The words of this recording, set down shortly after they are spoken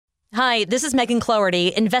Hi, this is Megan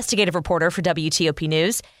Cloherty, investigative reporter for WTOP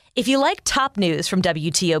News. If you like top news from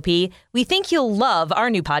WTOP, we think you'll love our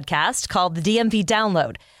new podcast called The DMV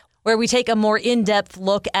Download, where we take a more in-depth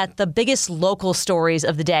look at the biggest local stories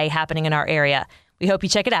of the day happening in our area. We hope you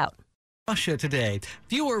check it out. Russia today.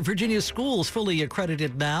 Fewer Virginia schools fully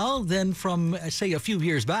accredited now than from, say, a few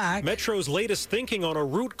years back. Metro's latest thinking on a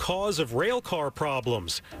root cause of railcar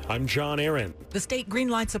problems. I'm John Aaron. The state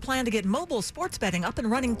greenlights a plan to get mobile sports betting up and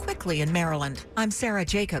running quickly in Maryland. I'm Sarah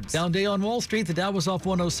Jacobs. Down day on Wall Street. The Dow was off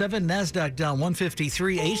 107. NASDAQ down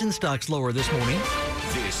 153. Asian stocks lower this morning.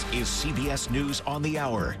 This is CBS News on the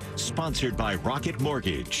Hour, sponsored by Rocket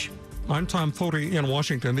Mortgage. I'm Tom Foti in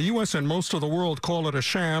Washington. The U.S. and most of the world call it a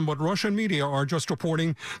sham, but Russian media are just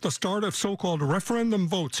reporting the start of so-called referendum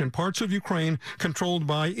votes in parts of Ukraine controlled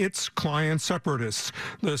by its client separatists.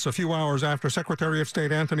 This a few hours after Secretary of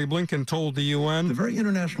State Antony Blinken told the UN, the very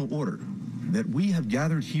international order that we have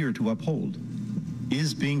gathered here to uphold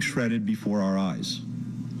is being shredded before our eyes.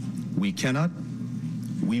 We cannot,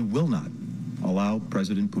 we will not allow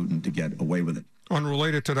President Putin to get away with it.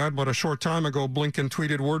 Unrelated to that, but a short time ago, Blinken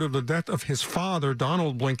tweeted word of the death of his father,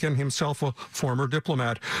 Donald Blinken, himself a former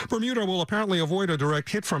diplomat. Bermuda will apparently avoid a direct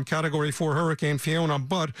hit from Category 4 Hurricane Fiona,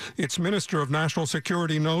 but its Minister of National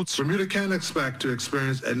Security notes, Bermuda can expect to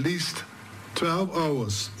experience at least 12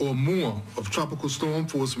 hours or more of tropical storm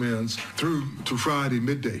force winds through to Friday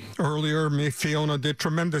midday. Earlier, Fiona did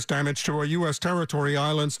tremendous damage to a U.S. territory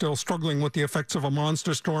island still struggling with the effects of a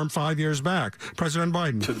monster storm 5 years back. President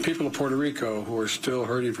Biden. To the people of Puerto Rico who are still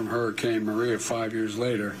hurting from Hurricane Maria 5 years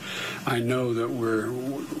later, I know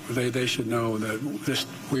that they should know that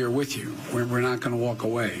we are with you. We're not going to walk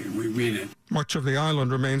away. We mean it. Much of the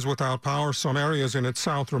island remains without power. Some areas in its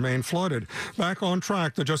south remain flooded. Back on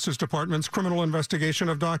track, the Justice Department's criminal investigation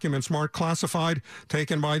of documents marked classified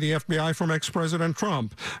taken by the FBI from ex-President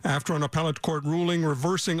Trump after an appellate court ruling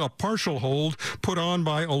reversing a partial hold put on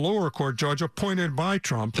by a lower court judge appointed by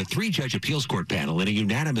Trump. The three-judge appeals court panel in a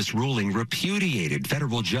unanimous ruling repudiated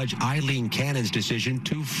federal judge Eileen Cannon's decision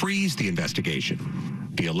to freeze the investigation.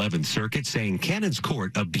 The 11th Circuit saying Cannon's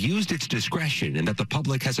court abused its discretion and that the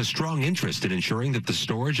public has a strong interest in ensuring that the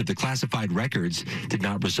storage of the classified records did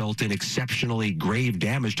not result in exceptionally grave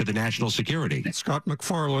damage to the national security. Scott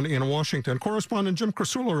McFarlane in Washington. Correspondent Jim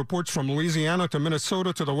Krasula reports from Louisiana to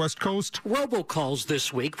Minnesota to the West Coast. Robocalls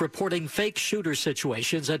this week reporting fake shooter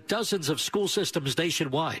situations at dozens of school systems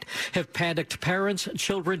nationwide have panicked parents,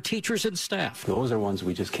 children, teachers, and staff. Those are ones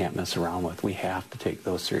we just can't mess around with. We have to take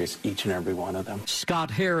those serious, each and every one of them. Scott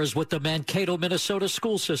Hare is with the Mankato, Minnesota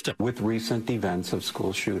school system. With recent events of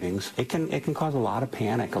school shootings, it can cause a lot of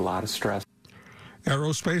panic, a lot of stress.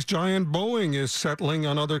 Aerospace giant Boeing is settling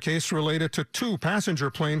another case related to 2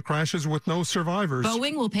 passenger plane crashes with no survivors.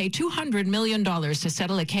 Boeing will pay $200 million to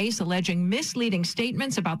settle a case alleging misleading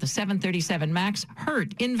statements about the 737 MAX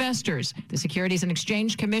hurt investors. The Securities and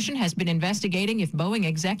Exchange Commission has been investigating if Boeing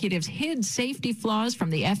executives hid safety flaws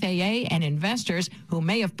from the FAA and investors who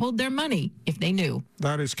may have pulled their money if they knew.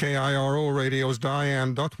 That is KIRO Radio's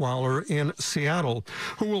Diane Duttweiler in Seattle.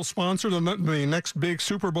 Who will sponsor the next big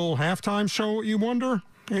Super Bowl halftime show, you wonder?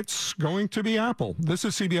 It's going to be Apple. This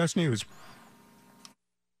is CBS News.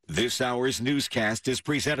 This hour's newscast is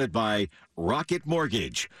presented by Rocket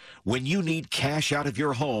Mortgage. When you need cash out of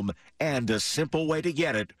your home and a simple way to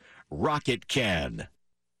get it, Rocket can.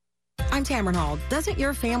 I'm Tamron Hall. Doesn't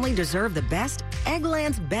your family deserve the best?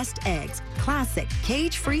 Eggland's Best Eggs. Classic,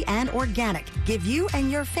 cage-free, and organic. Give you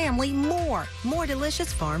and your family more. More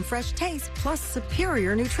delicious farm-fresh taste, plus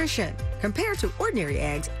superior nutrition. Compared to ordinary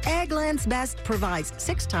eggs, Eggland's Best provides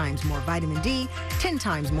 6 times more vitamin D, 10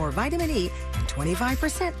 times more vitamin E, and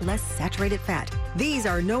 25% less saturated fat. These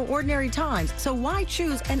are no ordinary times, so why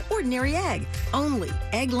choose an ordinary egg? Only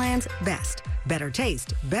Eggland's Best. Better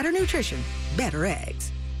taste, better nutrition, better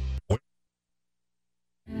eggs.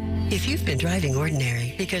 If you've been driving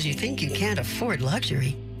ordinary because you think you can't afford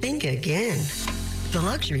luxury, think again. The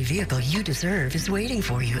luxury vehicle you deserve is waiting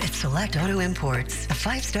for you at Select Auto Imports, a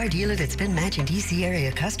 5-star dealer that's been matching D.C. area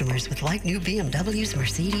customers with like-new BMWs,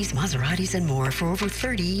 Mercedes, Maseratis, and more for over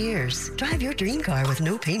 30 years. Drive your dream car with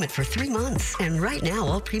no payment for 3 months. And right now,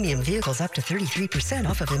 all premium vehicles up to 33%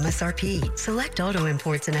 off of MSRP. Select Auto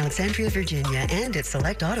Imports in Alexandria, Virginia, and at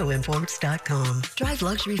selectautoimports.com. Drive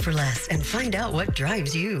luxury for less and find out what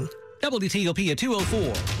drives you. WTOP at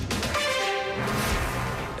 2:04.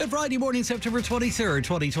 Friday morning, September 23rd,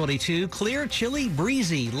 2022. Clear, chilly,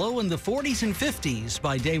 breezy, low in the 40s and 50s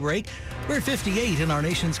by daybreak. We're at 58 in our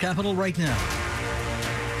nation's capital right now.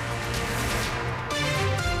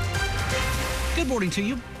 Good morning to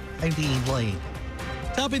you. I'm Dean Blaine.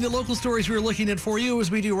 Topping the local stories we're looking at for you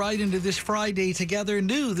as we do right into this Friday together.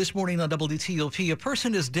 New this morning on WTOP, a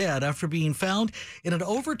person is dead after being found in an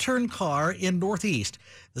overturned car in Northeast.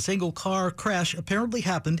 The single car crash apparently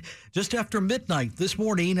happened just after midnight this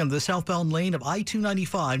morning in the southbound lane of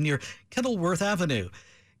I-295 near Kenilworth Avenue.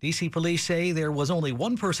 D.C. police say there was only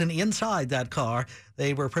one person inside that car.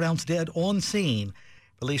 They were pronounced dead on scene.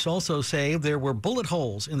 Police also say there were bullet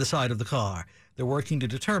holes in the side of the car. They're working to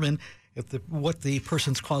determine what the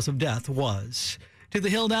person's cause of death was. To the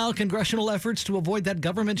Hill now, congressional efforts to avoid that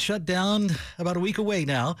government shutdown about a week away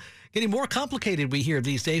now. Getting more complicated, we hear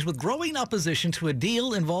these days, with growing opposition to a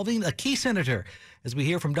deal involving a key senator. As we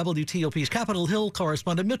hear from WTOP's Capitol Hill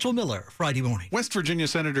correspondent Mitchell Miller Friday morning. West Virginia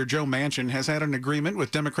Senator Joe Manchin has had an agreement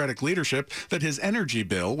with Democratic leadership that his energy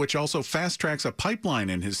bill, which also fast-tracks a pipeline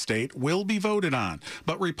in his state, will be voted on.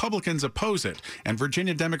 But Republicans oppose it. And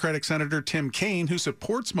Virginia Democratic Senator Tim Kaine, who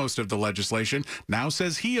supports most of the legislation, now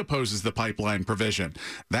says he opposes the pipeline provision.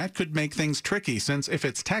 That could make things tricky, since if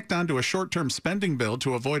it's tacked onto a short-term spending bill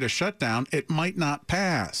to avoid a shutdown, it might not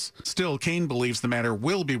pass. Still, Kaine believes the matter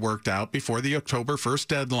will be worked out before the October 1st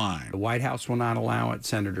deadline. The White House will not allow it.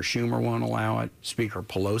 Senator Schumer won't allow it. Speaker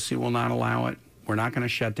Pelosi will not allow it. We're not going to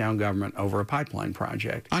shut down government over a pipeline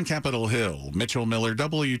project. On Capitol Hill, Mitchell Miller,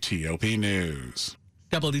 WTOP News.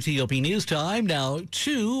 WTOP News Time, now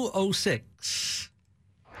 2:06.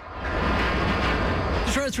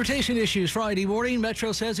 Transportation issues Friday morning.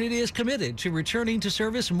 Metro says it is committed to returning to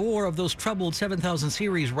service more of those troubled 7000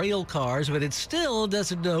 series rail cars, but it still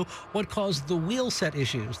doesn't know what caused the wheel set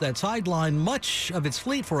issues that sidelined much of its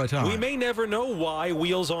fleet for a time. We may never know why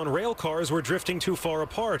wheels on rail cars were drifting too far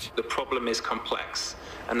apart. The problem is complex,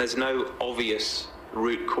 and there's no obvious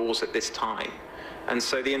root cause at this time. And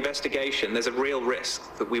so the investigation, there's a real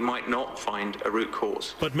risk that we might not find a root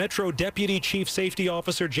cause. But Metro Deputy Chief Safety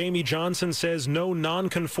Officer Jamie Johnson says no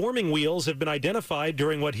non-conforming wheels have been identified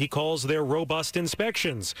during what he calls their robust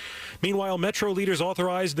inspections. Meanwhile, Metro leaders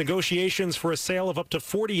authorized negotiations for a sale of up to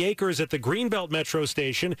 40 acres at the Greenbelt Metro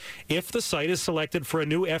station if the site is selected for a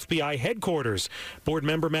new FBI headquarters. Board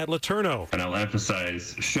member Matt Letourneau. And I'll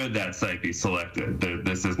emphasize, should that site be selected,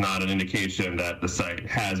 this is not an indication that the site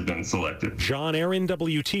has been selected. John Aaron,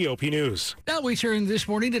 WTOP News. Now we turn this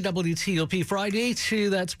morning to WTOP Friday to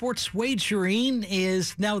that sports wagering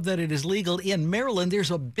is now that it is legal in Maryland.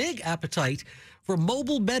 There's a big appetite for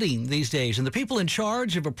mobile betting these days, and the people in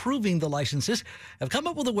charge of approving the licenses have come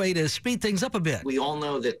up with a way to speed things up a bit. We all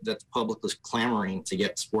know that the public is clamoring to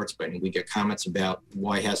get sports betting. We get comments about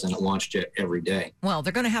why hasn't it launched yet every day. Well,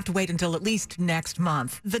 they're going to have to wait until at least next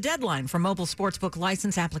month. The deadline for mobile sportsbook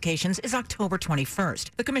license applications is October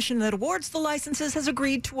 21st. The commission that awards the licenses has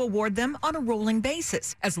agreed to award them on a rolling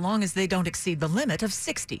basis, as long as they don't exceed the limit of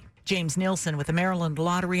 60. James Nielsen with the Maryland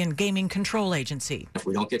Lottery and Gaming Control Agency. If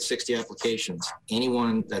we don't get 60 applications,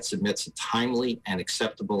 anyone that submits a timely and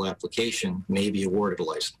acceptable application may be awarded a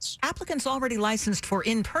license. Applicants already licensed for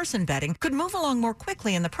in-person betting could move along more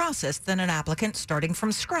quickly in the process than an applicant starting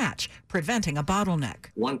from scratch, preventing a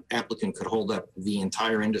bottleneck. One applicant could hold up the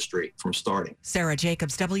entire industry from starting. Sarah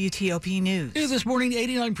Jacobs, WTOP News. New this morning,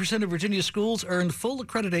 89% of Virginia schools earned full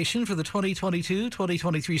accreditation for the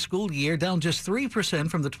 2022-2023 school year, down just 3%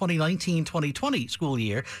 from the 2019-2020 school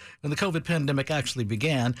year when the COVID pandemic actually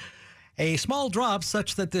began. A small drop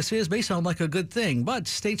such that this may sound like a good thing, but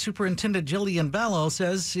State Superintendent Jillian Ballo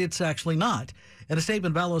says it's actually not. In a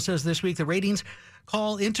statement, Ballo says this week the ratings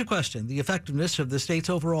call into question the effectiveness of the state's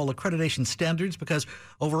overall accreditation standards because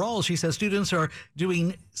overall, she says, students are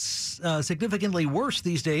doing significantly worse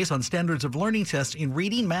these days on standards of learning tests in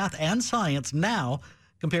reading, math, and science now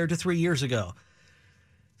compared to 3 years ago.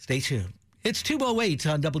 Stay tuned. It's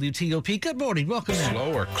 2:08 on WTOP. Good morning. Welcome in.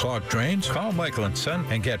 Slow or clogged drains? Call Michael & Son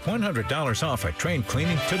and get $100 off at drain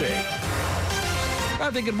cleaning today.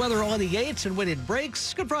 Traffic and weather on the 8s and when it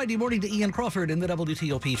breaks. Good Friday morning to Ian Crawford in the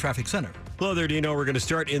WTOP Traffic Center. Hello there, Dino. We're going to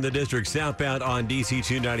start in the district southbound on DC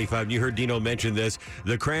 295. You heard Dino mention this.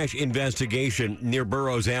 The crash investigation near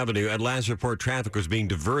Burroughs Avenue. At last report, traffic was being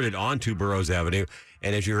diverted onto Burroughs Avenue.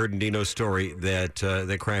 And as you heard in Dino's story, that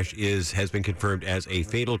the crash has been confirmed as a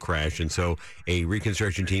fatal crash. And so a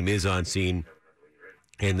reconstruction team is on scene.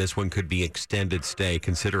 And this one could be extended stay.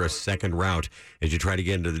 Consider a second route as you try to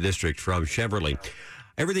get into the district from Cheverly.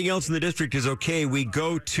 Everything else in the district is okay. We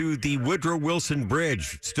go to the Woodrow Wilson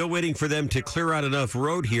Bridge. Still waiting for them to clear out enough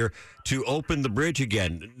road here to open the bridge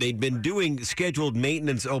again. They'd been doing scheduled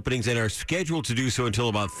maintenance openings and are scheduled to do so until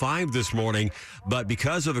about 5 this morning. But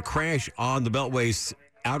because of a crash on the Beltway's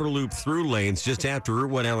outer loop through lanes just after Route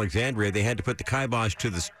 1 Alexandria. They had to put the kibosh to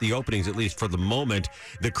the openings, at least for the moment.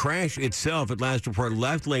 The crash itself, at last report,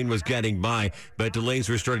 left lane was getting by, but delays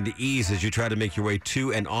were starting to ease as you try to make your way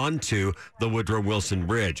to and onto the Woodrow Wilson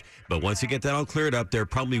Bridge. But once you get that all cleared up, there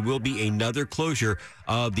probably will be another closure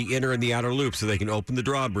of the inner and the outer loop so they can open the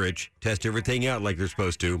drawbridge, test everything out like they're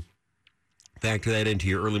supposed to. Factor that into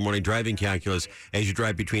your early morning driving calculus as you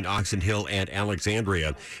drive between Oxon Hill and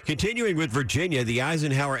Alexandria. Continuing with Virginia, the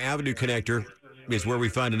Eisenhower Avenue connector is where we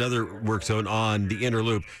find another work zone on the inner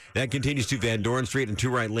loop. That continues to Van Dorn Street, and 2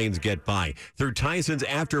 right lanes get by. Through Tyson's,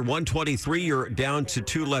 after 123, you're down to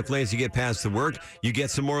 2 left lanes to get past the work. You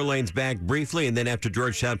get some more lanes back briefly, and then after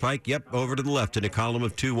Georgetown Pike, over to the left in a column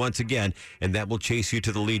of 2 once again, and that will chase you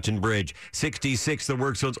to the Legion Bridge. 66, the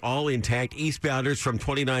work zone's all intact. Eastbounders from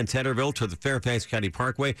 29 Centerville to the Fairfax County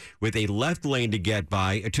Parkway with a left lane to get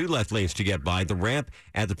by, 2 left lanes to get by. The ramp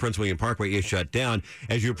at the Prince William Parkway is shut down.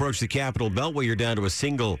 As you approach the Capitol Beltway, you're down to a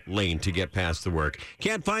single lane to get past the work.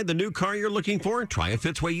 Can't find the new car you're looking for? Try a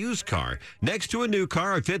Fitzway used car. Next to a new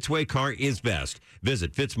car, a Fitzway car is best.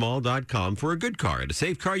 Visit fitzmall.com for a good car and a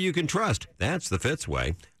safe car you can trust. That's the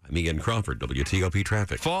Fitzway. I'm Ian Crawford, WTOP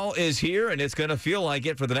Traffic. Fall is here, and it's going to feel like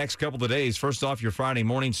it for the next couple of days. First off, your Friday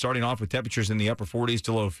morning, starting off with temperatures in the upper 40s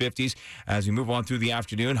to low 50s. As we move on through the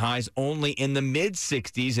afternoon, highs only in the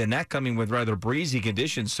mid-60s, and that coming with rather breezy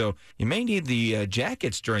conditions. So you may need the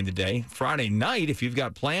jackets during the day. Friday night, if you've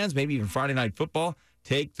got plans, maybe even Friday night football,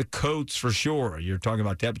 take the coats for sure. You're talking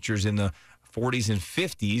about temperatures in the 40s and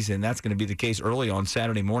 50s, and that's going to be the case early on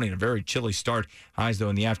Saturday morning. A very chilly start. Highs, though,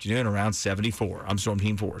 in the afternoon around 74. I'm Storm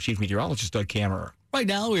Team 4 Chief Meteorologist Doug Kammerer. Right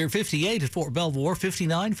now, we're 58 at Fort Belvoir,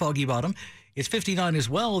 59 Foggy Bottom. It's 59 as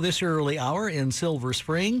well this early hour in Silver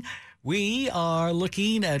Spring. We are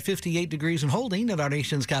looking at 58 degrees and holding at our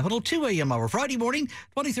nation's capital. 2 a.m. hour Friday morning,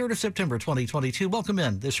 23rd of September, 2022. Welcome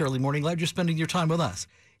in this early morning. Glad you're spending your time with us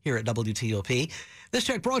here at WTOP. This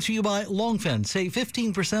check brought to you by Long Fence. Save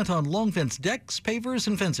 15% on Long Fence decks, pavers,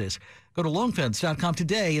 and fences. Go to longfence.com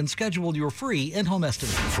today and schedule your free in-home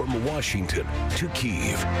estimate. From Washington to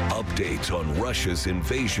Kyiv, updates on Russia's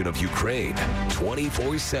invasion of Ukraine.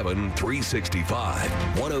 24/7, 365,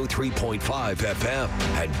 103.5 FM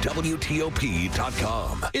and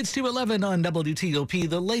WTOP.com. It's 2:11 on WTOP.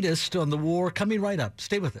 The latest on the war coming right up.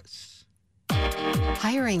 Stay with us.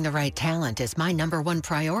 Hiring the right talent is my #1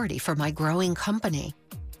 priority for my growing company.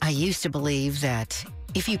 I used to believe that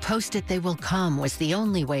if you post it, they will come was the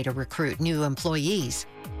only way to recruit new employees.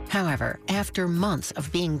 However, after months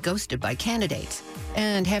of being ghosted by candidates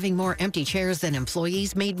and having more empty chairs than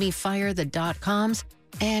employees made me fire the .coms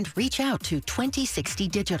and reach out to 2060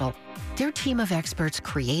 Digital. Their team of experts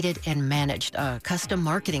created and managed a custom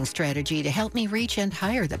marketing strategy to help me reach and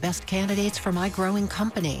hire the best candidates for my growing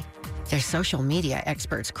company. Their social media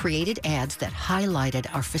experts created ads that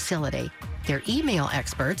highlighted our facility. Their email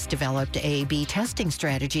experts developed A/B testing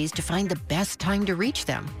strategies to find the best time to reach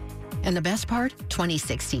them. And the best part,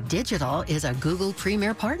 2060 Digital is a Google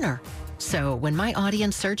Premier partner. So when my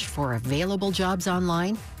audience searched for available jobs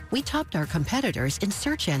online, we topped our competitors in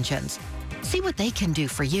search engines. See what they can do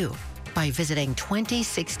for you by visiting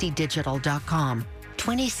 2060digital.com.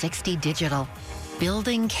 2060 Digital,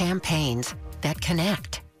 building campaigns that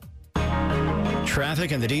connect.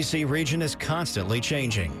 Traffic in the D.C. region is constantly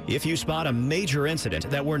changing. If you spot a major incident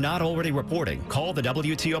that we're not already reporting, call the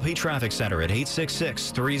WTOP Traffic Center at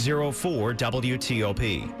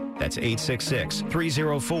 866-304-WTOP. That's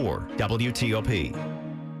 866-304-WTOP.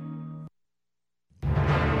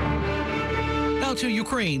 Now to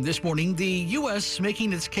Ukraine this morning. The U.S.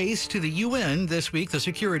 making its case to the UN this week, the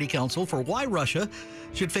Security Council, for why Russia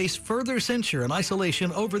should face further censure and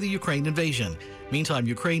isolation over the Ukraine invasion. Meantime,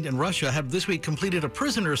 Ukraine and Russia have this week completed a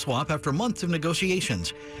prisoner swap after months of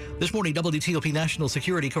negotiations. This morning, WTOP National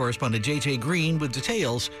Security Correspondent J.J. Green with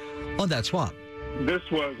details on that swap. This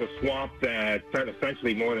was a swap that sent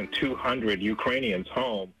essentially more than 200 Ukrainians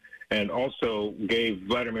home and also gave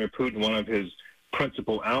Vladimir Putin one of his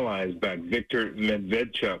principal allies back, Viktor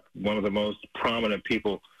Medvedchuk, one of the most prominent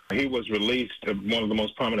people. He was released, one of the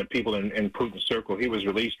most prominent people in Putin's circle. He was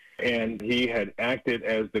released, and he had acted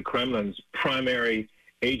as the Kremlin's primary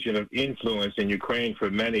agent of influence in Ukraine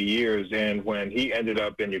for many years. And when he ended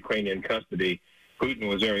up in Ukrainian custody, Putin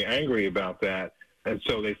was very angry about that. And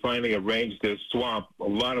so they finally arranged this swap. A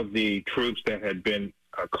lot of the troops that had been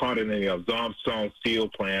caught in the Azovstal steel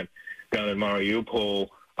plant down in Mariupol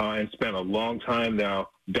and spent a long time now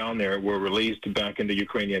down there were released back into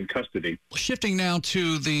Ukrainian custody. Shifting now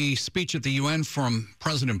to the speech at the UN from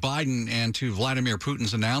President Biden and to Vladimir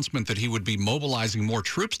Putin's announcement that he would be mobilizing more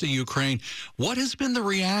troops to Ukraine, what has been the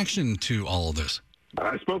reaction to all of this?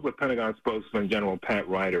 I spoke with Pentagon spokesman General Pat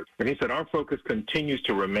Ryder, and he said our focus continues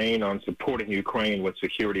to remain on supporting Ukraine with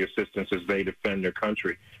security assistance as they defend their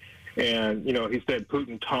country. And, he said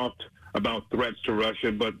Putin talked about threats to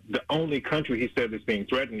Russia, but the only country he said that's being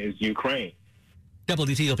threatened is Ukraine.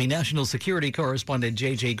 WTOP National Security Correspondent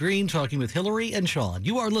J.J. Green talking with Hillary and Sean.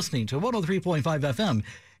 You are listening to 103.5 FM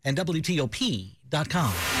and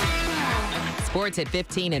WTOP.com. Sports at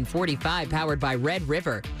 15 and 45, powered by Red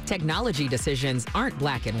River. Technology decisions aren't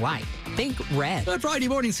black and white. Think red. Friday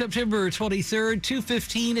morning, September 23rd,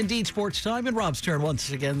 2:15, indeed sports time. And Rob's turn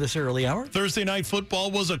once again this early hour. Thursday night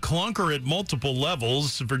football was a clunker at multiple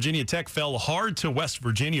levels. Virginia Tech fell hard to West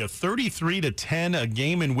Virginia, 33-10, a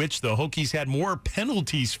game in which the Hokies had more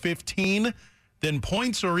penalties, 15, than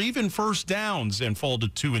points or even first downs, and fall to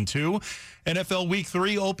 2-2. NFL Week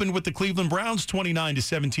 3 opened with the Cleveland Browns'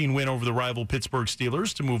 29-17 win over the rival Pittsburgh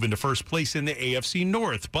Steelers to move into first place in the AFC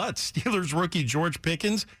North. But Steelers rookie George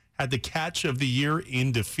Pickens had the catch of the year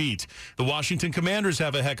in defeat. The Washington Commanders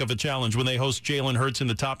have a heck of a challenge when they host Jalen Hurts in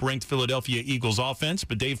the top-ranked Philadelphia Eagles offense.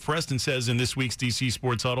 But Dave Preston says in this week's DC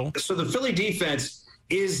Sports Huddle. So the Philly defense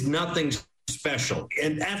is nothing special.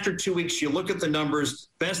 And after 2 weeks, you look at the numbers.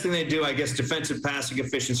 Best thing they do, I guess, defensive passing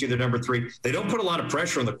efficiency, they're number 3. They don't put a lot of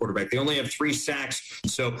pressure on the quarterback. They only have 3 sacks.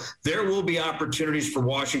 So there will be opportunities for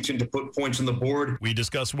Washington to put points on the board. We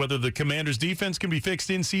discuss whether the Commanders' defense can be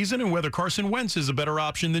fixed in season and whether Carson Wentz is a better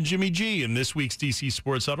option than Jimmy G in this week's DC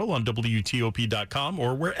Sports Huddle on WTOP.com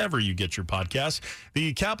or wherever you get your podcasts.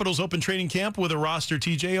 The Capitals open training camp with a roster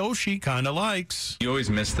TJ Oshie kind of likes. You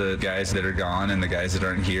always miss the guys that are gone and the guys that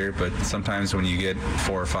aren't here, but sometimes when you get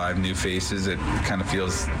 4 or 5 new faces, it kind of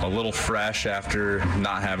feels a little fresh after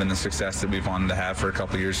not having the success that we've wanted to have for a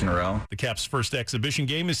couple years in a row. The Caps' first exhibition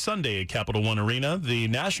game is Sunday at Capital One Arena. The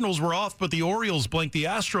Nationals were off, but the Orioles blanked the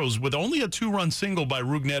Astros with only a 2-run single by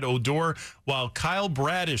Rougned Odor, while Kyle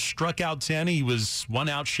Bradish struck out 10. He was 1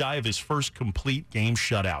 out shy of his first complete game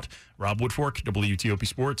shutout. Rob Woodfork, WTOP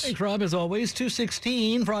Sports. Thanks, Rob. As always,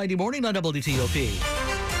 2:16 Friday morning on WTOP.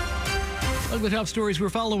 Look at the top stories we're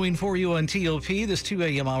following for you on TOP this 2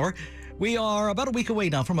 a.m. hour. We are about a week away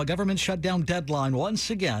now from a government shutdown deadline once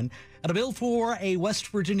again, and a bill for a West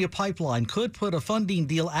Virginia pipeline could put a funding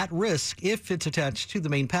deal at risk if it's attached to the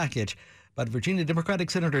main package. But Virginia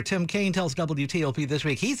Democratic Senator Tim Kaine tells WTOP this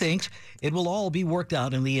week he thinks it will all be worked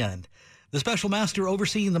out in the end. The special master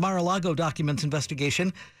overseeing the Mar-a-Lago documents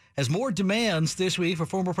investigation has more demands this week for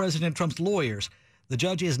former President Trump's lawyers. The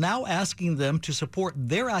judge is now asking them to support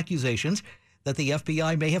their accusations that the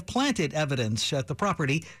FBI may have planted evidence at the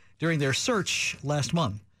property during their search last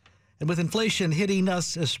month. And with inflation hitting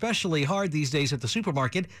us especially hard these days at the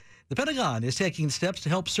supermarket, the Pentagon is taking steps to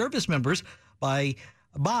help service members buy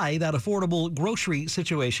that affordable grocery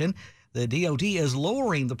situation. The DOD is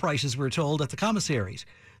lowering the prices, we're told, at the commissaries.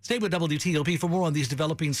 Stay with WTOP for more on these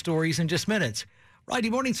developing stories in just minutes.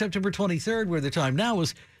 Friday morning, September 23rd, where the time now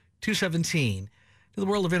is 2:17. To the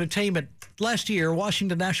world of entertainment, last year,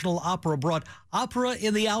 Washington National Opera brought Opera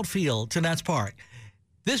in the Outfield to Nats Park.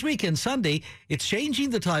 This weekend, Sunday, it's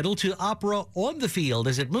changing the title to Opera on the Field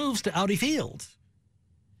as it moves to Audi Field.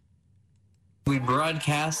 We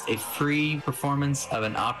broadcast a free performance of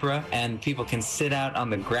an opera, and people can sit out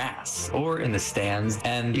on the grass or in the stands,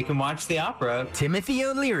 and you can watch the opera. Timothy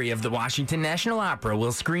O'Leary of the Washington National Opera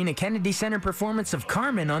will screen a Kennedy Center performance of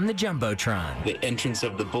Carmen on the Jumbotron. The entrance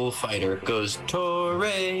of the bullfighter goes,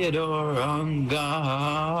 Toreador on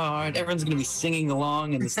guard. Everyone's going to be singing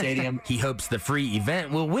along in the stadium. He hopes the free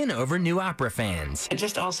event will win over new opera fans. It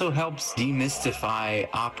just also helps demystify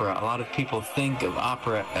opera. A lot of people think of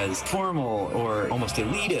opera as formal or almost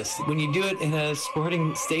elitist. When you do it in a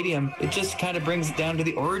sporting stadium, it just kind of brings it down to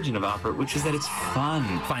the origin of opera, which is that it's fun.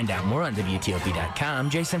 Find out more on WTOP.com.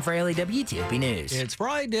 Jason Fraley, WTOP News. It's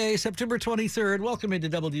Friday, September 23rd. Welcome into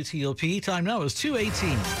WTOP. Time now is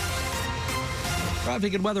 2:18.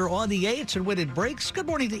 Traffic and weather on the 8s and when it breaks. Good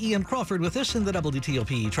morning to Ian Crawford with us in the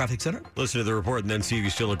WTOP Traffic Center. Listen to the report and then see if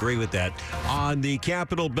you still agree with that. On the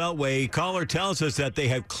Capitol Beltway, caller tells us that they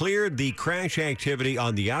have cleared the crash activity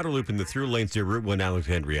on the outer loop and the through lanes near Route 1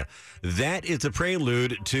 Alexandria. That is a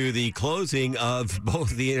prelude to the closing of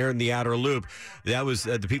both the inner and the outer loop. That was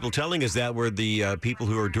the people telling us that were the people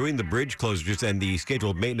who are doing the bridge closures and the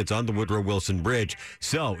scheduled maintenance on the Woodrow Wilson Bridge.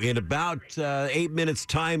 So in about 8 minutes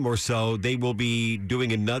time or so, they will be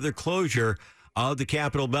doing another closure of the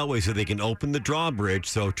Capitol Beltway so they can open the drawbridge.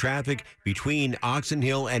 So traffic between Oxon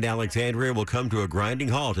Hill and Alexandria will come to a grinding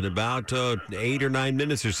halt in about 8 or 9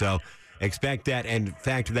 minutes or so. Expect that and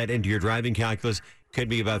factor that into your driving calculus. Could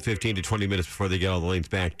be about 15 to 20 minutes before they get all the lanes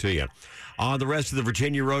back to you. On the rest of the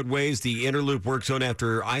Virginia roadways, the Interloop work zone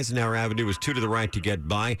after Eisenhower Avenue was 2 to the right to get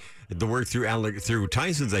by. The work through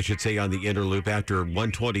Tyson's, I should say, on the Interloop after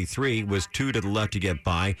 123 was 2 to the left to get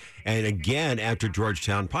by. And again, after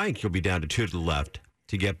Georgetown Pike, you'll be down to 2 to the left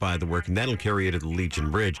to get by the work, and that'll carry you to the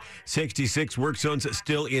Legion Bridge. 66 work zones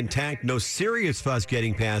still intact. No serious fuss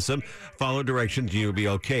getting past them. Follow directions, you'll be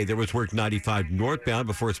okay. There was work 95 northbound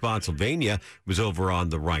before Spotsylvania was over on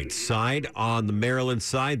the right side. On the Maryland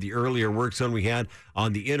side, the earlier work zone we had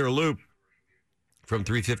on the Interloop from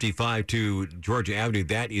 355 to Georgia Avenue,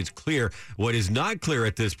 that is clear. What is not clear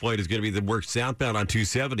at this point is going to be the work southbound on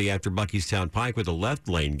 270 after Buckystown Pike with the left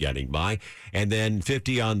lane getting by. And then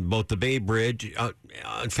 50 on both the Bay Bridge,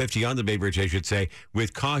 50 on the Bay Bridge, I should say,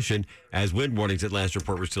 with caution as wind warnings at last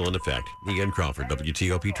report were still in effect. Ian Crawford,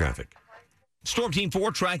 WTOP Traffic. Storm Team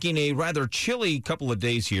 4 tracking a rather chilly couple of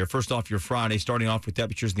days here. First off, your Friday, starting off with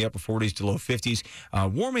temperatures in the upper 40s to low 50s.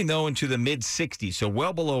 Warming, though, into the mid-60s, so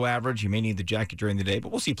well below average. You may need the jacket during the day,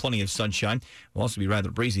 but we'll see plenty of sunshine. We'll also be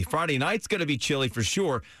rather breezy. Friday night's going to be chilly for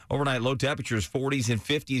sure. Overnight low temperatures, 40s and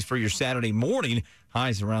 50s for your Saturday morning.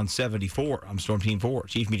 Highs around 74. I'm Storm Team 4,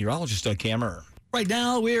 Chief Meteorologist Doug Kammerer. Right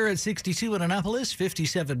now, we're at 62 in Annapolis,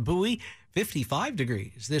 57 Bowie, 55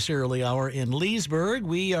 degrees this early hour in Leesburg.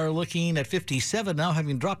 We are looking at 57 now,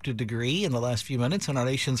 having dropped a degree in the last few minutes in our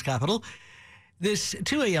nation's capital. This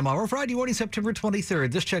 2 a.m. hour, Friday morning, September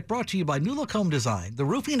 23rd. This check brought to you by New Look Home Design, the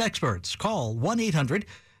roofing experts. Call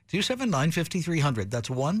 1-800-279-5300. That's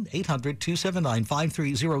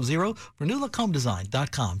 1-800-279-5300 for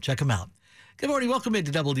newlookhomedesign.com. Check them out. Good morning. Welcome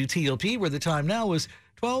into WTOP, where the time now is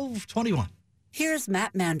 12:21. Here's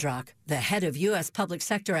Matt Mandrock, the head of U.S. Public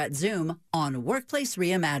Sector at Zoom, on Workplace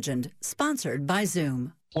Reimagined, sponsored by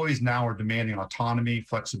Zoom. Employees now are demanding autonomy,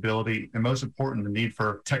 flexibility, and most important, the need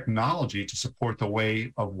for technology to support the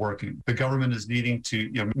way of working. The government is needing to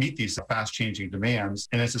meet these fast-changing demands,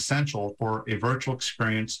 and it's essential for a virtual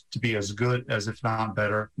experience to be as good as, if not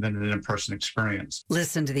better, than an in-person experience.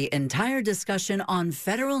 Listen to the entire discussion on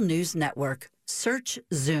Federal News Network. Search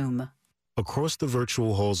Zoom. Across the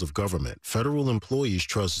virtual halls of government, federal employees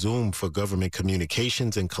trust Zoom for government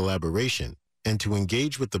communications and collaboration, and to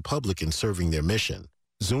engage with the public in serving their mission.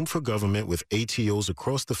 Zoom for Government with ATOs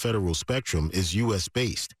across the federal spectrum is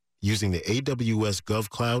U.S.-based, using the AWS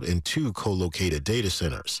GovCloud and 2 co-located data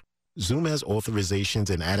centers. Zoom has authorizations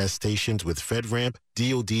and attestations with FedRAMP,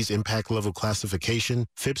 DoD's Impact Level Classification,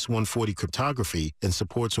 FIPS 140 cryptography, and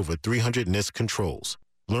supports over 300 NIST controls.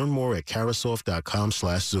 Learn more at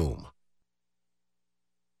Carasoft.com/Zoom.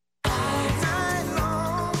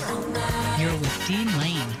 You're with Dean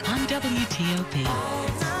Lane on WTOP.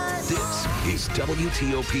 This is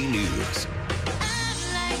WTOP News.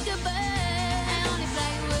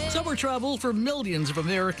 Summer travel for millions of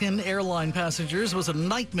American airline passengers was a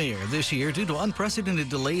nightmare this year due to unprecedented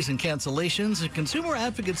delays and cancellations. And consumer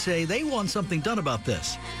advocates say they want something done about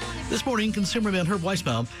this. This morning, consumerman Herb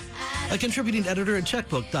Weisbaum, a contributing editor at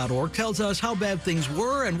checkbook.org, tells us how bad things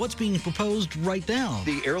were and what's being proposed right now.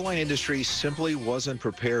 The airline industry simply wasn't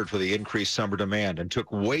prepared for the increased summer demand and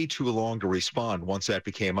took way too long to respond once that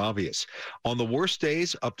became obvious. On the worst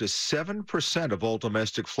days, up to 7% of all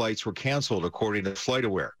domestic flights were canceled, according to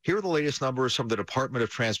FlightAware. Here are the latest numbers from the Department of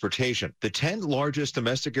Transportation. The 10 largest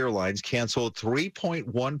domestic airlines canceled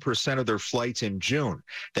 3.1% of their flights in June.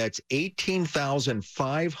 That's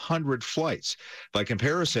 18,500 flights. By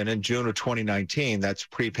comparison, in June of 2019, that's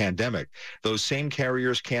pre-pandemic, those same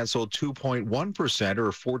carriers canceled 2.1%,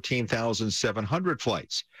 or 14,700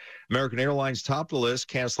 flights. American Airlines topped the list,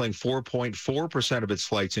 canceling 4.4% of its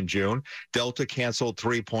flights in June. Delta canceled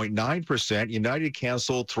 3.9%. United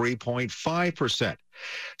canceled 3.5%.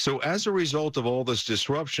 So as a result of all this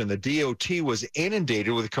disruption, the DOT was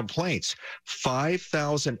inundated with complaints.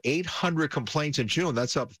 5,800 complaints in June.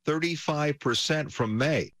 That's up 35% from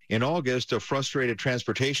May. In August, a frustrated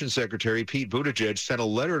Transportation Secretary, Pete Buttigieg, sent a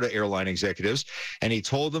letter to airline executives, and he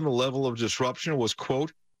told them the level of disruption was,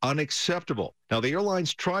 quote, unacceptable. Now, the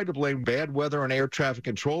airlines tried to blame bad weather and air traffic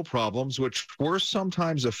control problems, which were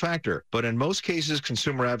sometimes a factor. But in most cases,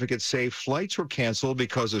 consumer advocates say flights were canceled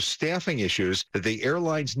because of staffing issues that the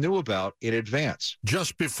airlines knew about in advance.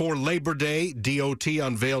 Just before Labor Day, DOT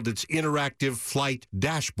unveiled its interactive flight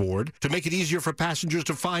dashboard to make it easier for passengers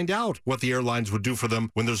to find out what the airlines would do for them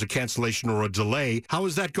when there's a cancellation or a delay. How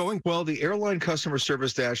is that going? Well, the Airline Customer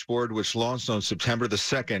Service Dashboard, which launched on September the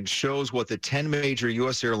 2nd, shows what the 10 major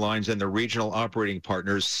U.S. Airlines and the regional operating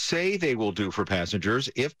partners say they will do for passengers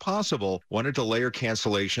if possible when a delay or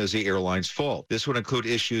cancellation is the airline's fault. This would include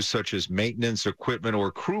issues such as maintenance, equipment, or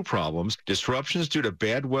crew problems. Disruptions due to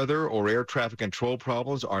bad weather or air traffic control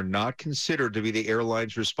problems are not considered to be the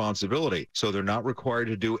airline's responsibility, so they're not required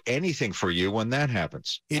to do anything for you when that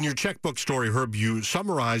happens. In your checkbook story, Herb, you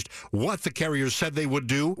summarized what the carriers said they would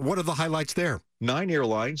do. What are the highlights there? 9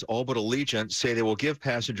 airlines, all but Allegiant, say they will give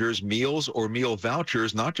passengers meals or meal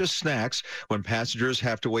vouchers, not just snacks, when passengers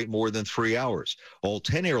have to wait more than 3 hours. All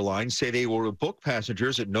 10 airlines say they will book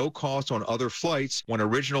passengers at no cost on other flights when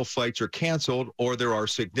original flights are canceled or there are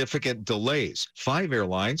significant delays. 5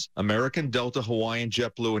 airlines, American, Delta, Hawaiian,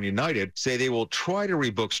 JetBlue, and United, say they will try to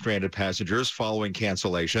rebook stranded passengers following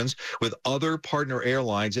cancellations with other partner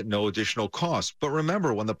airlines at no additional cost. But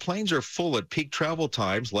remember, when the planes are full at peak travel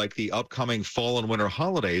times, like the upcoming fall and winter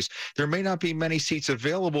holidays, there may not be many seats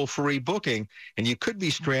available for rebooking, and you could be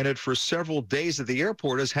stranded for several days at the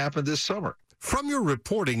airport, as happened this summer. From your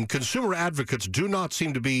reporting, consumer advocates do not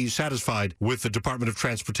seem to be satisfied with the Department of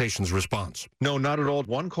Transportation's response. No, not at all.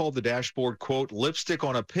 One called the dashboard, quote, lipstick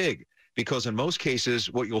on a pig, because in most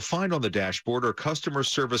cases, what you'll find on the dashboard are customer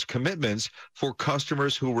service commitments for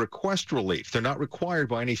customers who request relief. They're not required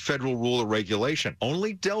by any federal rule or regulation.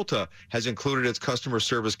 Only Delta has included its customer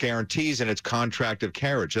service guarantees in its contract of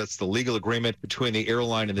carriage. That's the legal agreement between the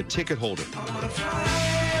airline and the ticket holder.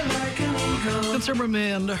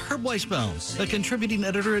 Consumerman Herb Weisbaum, a contributing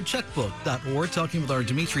editor at checkbook.org, talking with our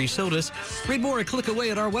Dimitri Sotis. Read more and click away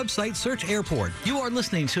at our website, search Airport. You are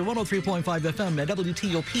listening to 103.5 FM at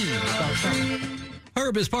WTOP.com.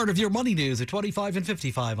 Herb is part of your money news at 25 and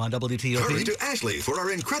 55 on WTOP. Hurry to Ashley for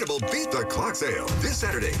our incredible Beat the Clock sale. This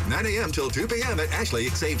Saturday, 9 a.m. till 2 p.m. at Ashley,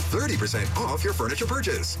 save 30% off your furniture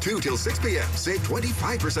purchase. 2 till 6 p.m., save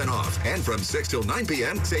 25% off. And from 6 till 9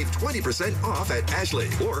 p.m., save 20% off at Ashley.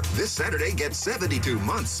 Or this Saturday, get 72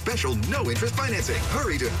 months special no-interest financing.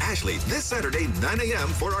 Hurry to Ashley this Saturday, 9 a.m.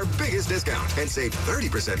 for our biggest discount and save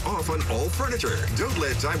 30% off on all furniture. Don't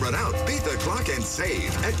let time run out. Beat the clock and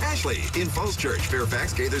save at Ashley in Falls Church,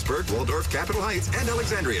 Fairfax, Gaithersburg, Waldorf, Capitol Heights, and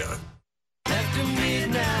Alexandria. After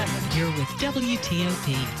midnight. You're with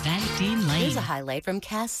WTOP, Van Dean Lane. Here's a highlight from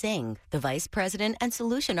Cass Singh, the Vice President and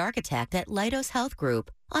Solution Architect at Leidos Health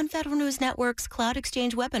Group, on Federal News Network's Cloud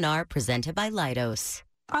Exchange webinar presented by Leidos.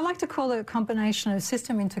 I like to call it a combination of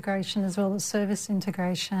system integration as well as service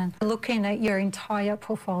integration, looking at your entire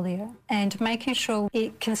portfolio and making sure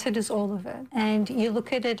it considers all of it. And you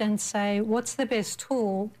look at it and say, what's the best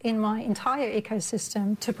tool in my entire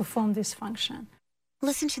ecosystem to perform this function?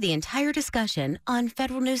 Listen to the entire discussion on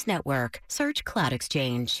Federal News Network. Search Cloud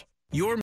Exchange. Your